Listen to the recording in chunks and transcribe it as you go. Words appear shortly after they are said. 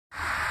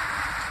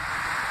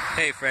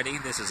Hey Freddie,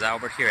 this is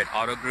Albert here at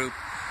Autogroup.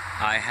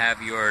 I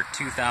have your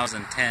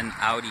 2010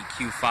 Audi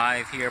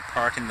Q5 here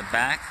parked in the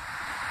back.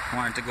 I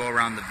wanted to go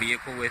around the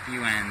vehicle with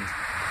you and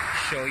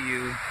show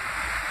you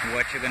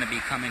what you're going to be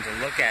coming to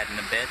look at in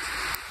a bit.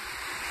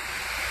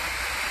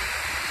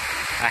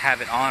 I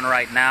have it on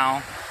right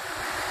now.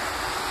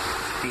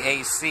 The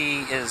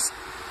AC is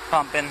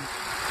pumping.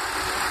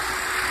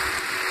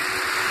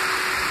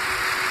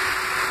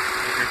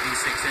 With your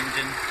V6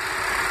 engine.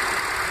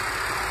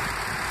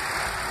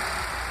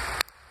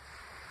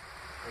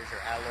 There's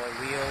your alloy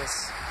wheels.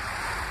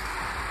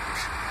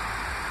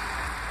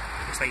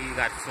 Looks like you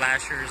got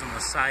flashers on the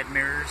side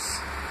mirrors.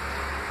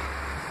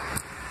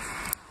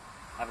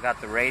 I've got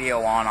the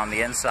radio on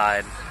the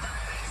inside.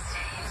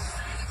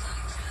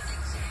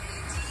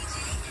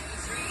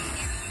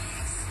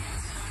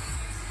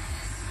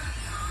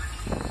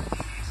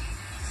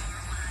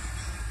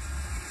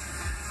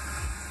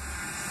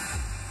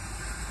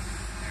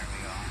 There we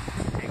go.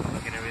 Take a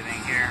look at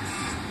everything here.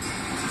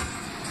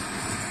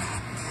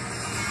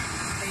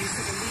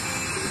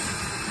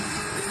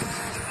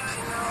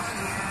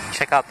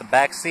 Check out the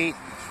back seat.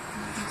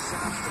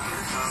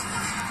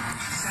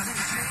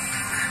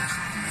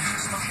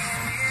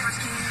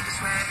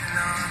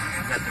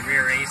 We've got the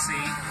rear AC.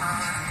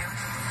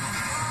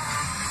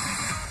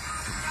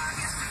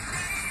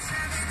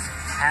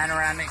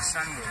 Panoramic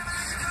sunroof.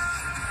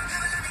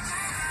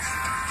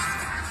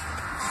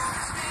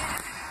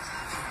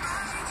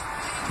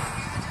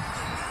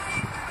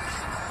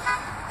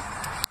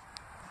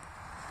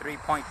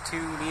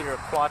 .2-liter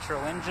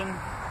quattro engine.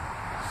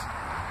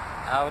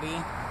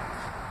 Audi.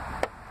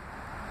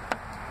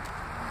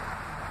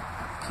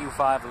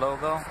 Q5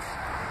 logo.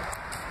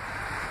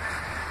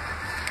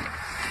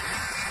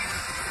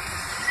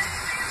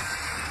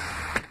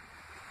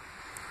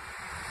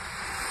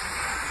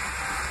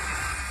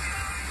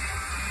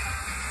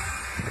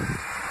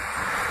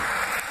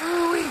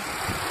 Ooh-wee.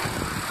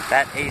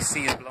 That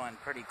AC is blowing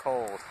pretty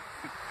cold.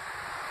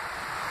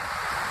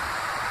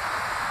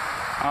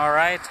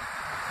 Alright,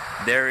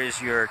 there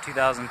is your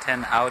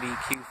 2010 Audi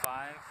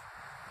Q5.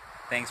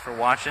 Thanks for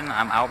watching.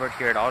 I'm Albert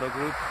here at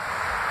Autogroup.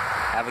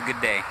 Have a good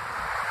day.